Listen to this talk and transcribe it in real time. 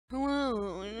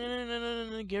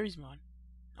Gary's mod.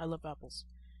 I love apples.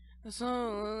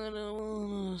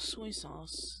 So, soy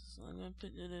sauce. So I'm gonna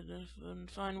put it in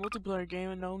a fine multiplayer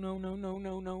game. No, no, no, no,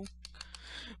 no, no.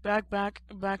 Back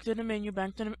to the menu.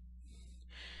 Back to.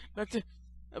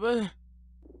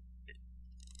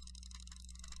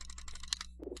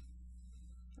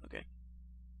 Okay.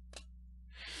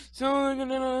 So I'm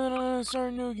gonna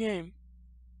start a new game.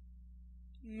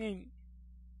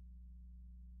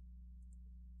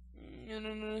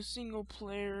 Single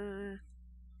player.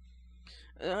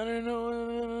 I don't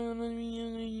know.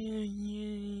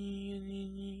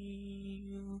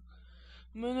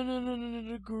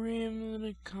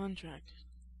 Grim contract.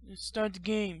 Let's start the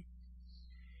game.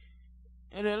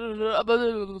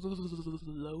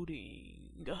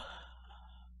 Loading.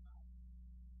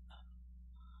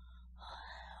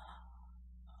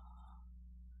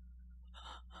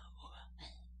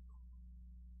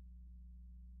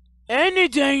 Any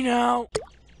day now.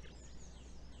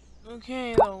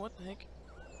 Okay, though, what the heck?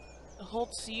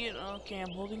 Hold C. Okay,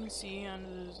 I'm holding C, and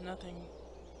there's nothing.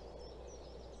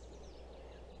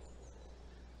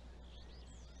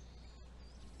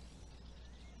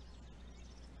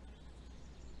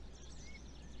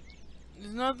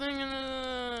 There's nothing in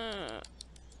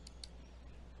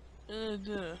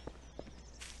the.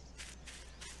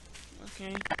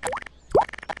 Okay.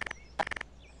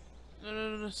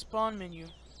 The spawn menu.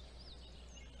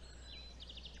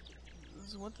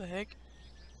 What the heck?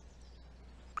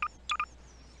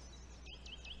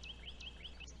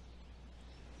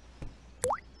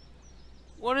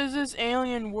 What is this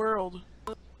alien world?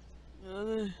 No,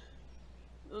 no.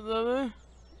 No.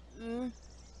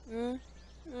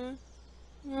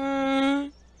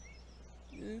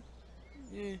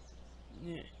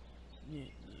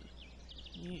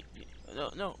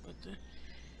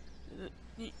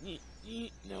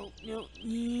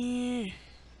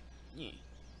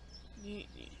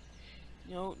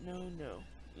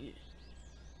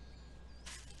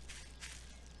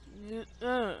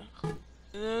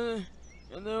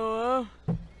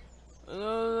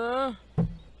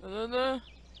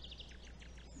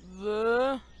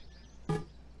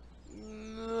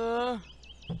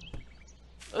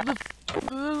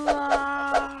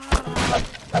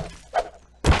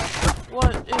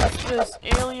 What is this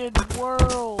alien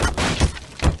world?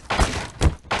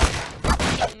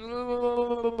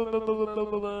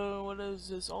 What is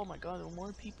this? Oh my god,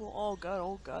 more people? Oh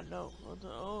god, no.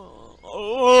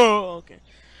 Okay.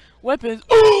 Weapons!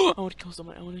 Oh! I want to kill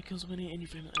somebody in your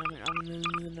family.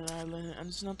 I'm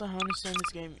just not how to understand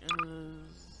this game.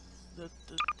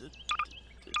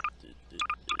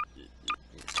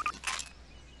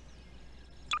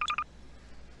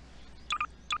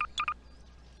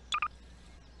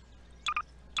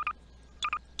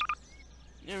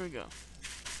 There we go.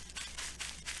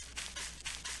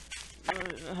 I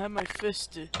have my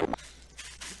fist.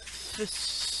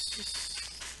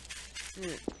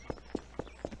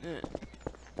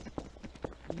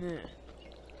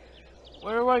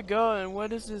 Where do I go and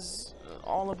what is this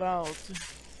all about?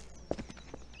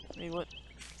 Wait, what?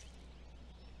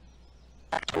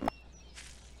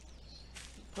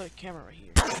 Put a camera right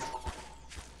here.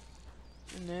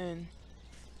 And then...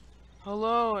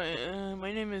 Hello,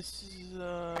 my name is,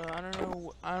 I don't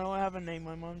know, I don't have a name,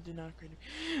 my mom did not create it.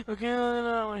 Okay, no,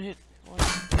 I wanna hit 1,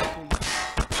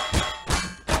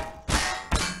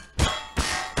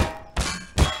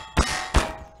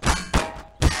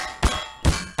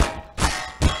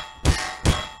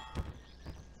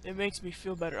 2. It makes me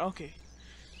feel better, okay.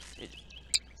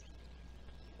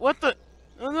 What the?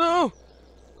 Oh no!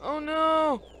 Oh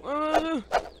no! What do I do?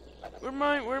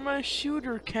 Where's my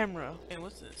shooter camera? Hey,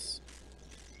 what's this?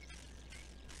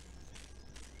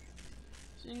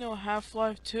 You know,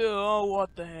 Half-Life 2. Oh,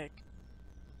 what the heck?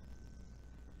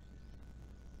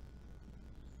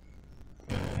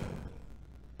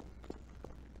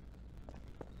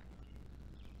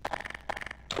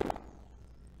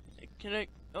 Can I?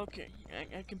 Okay,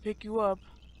 I can pick you up.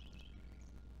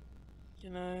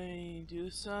 Can I do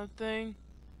something?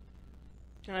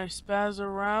 Can I spaz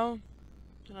around?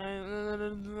 Can I?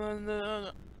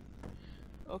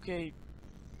 Okay.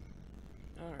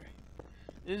 Alright.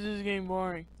 This is getting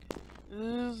boring.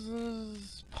 This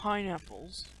is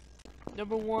pineapples.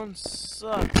 Number 1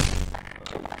 sucks.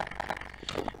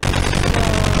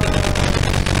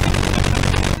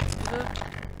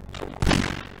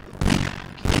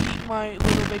 Eat my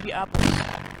little baby apples.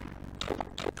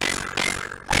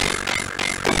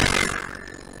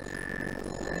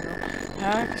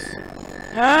 Hacks!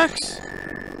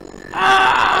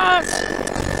 Ah!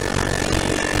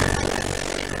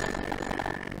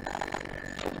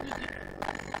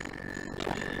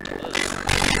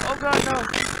 god, no!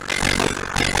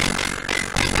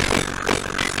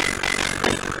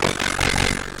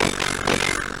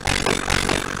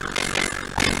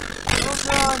 Oh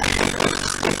god!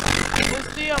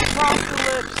 It's the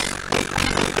apocalypse!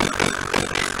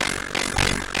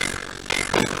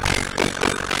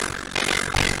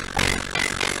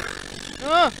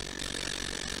 Ugh!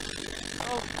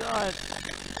 Oh god!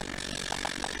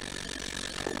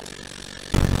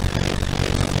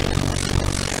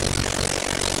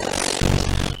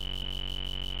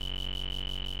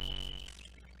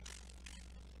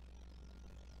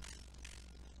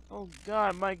 Oh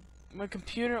god, my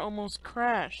computer almost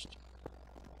crashed.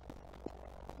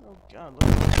 Oh god, look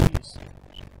at these.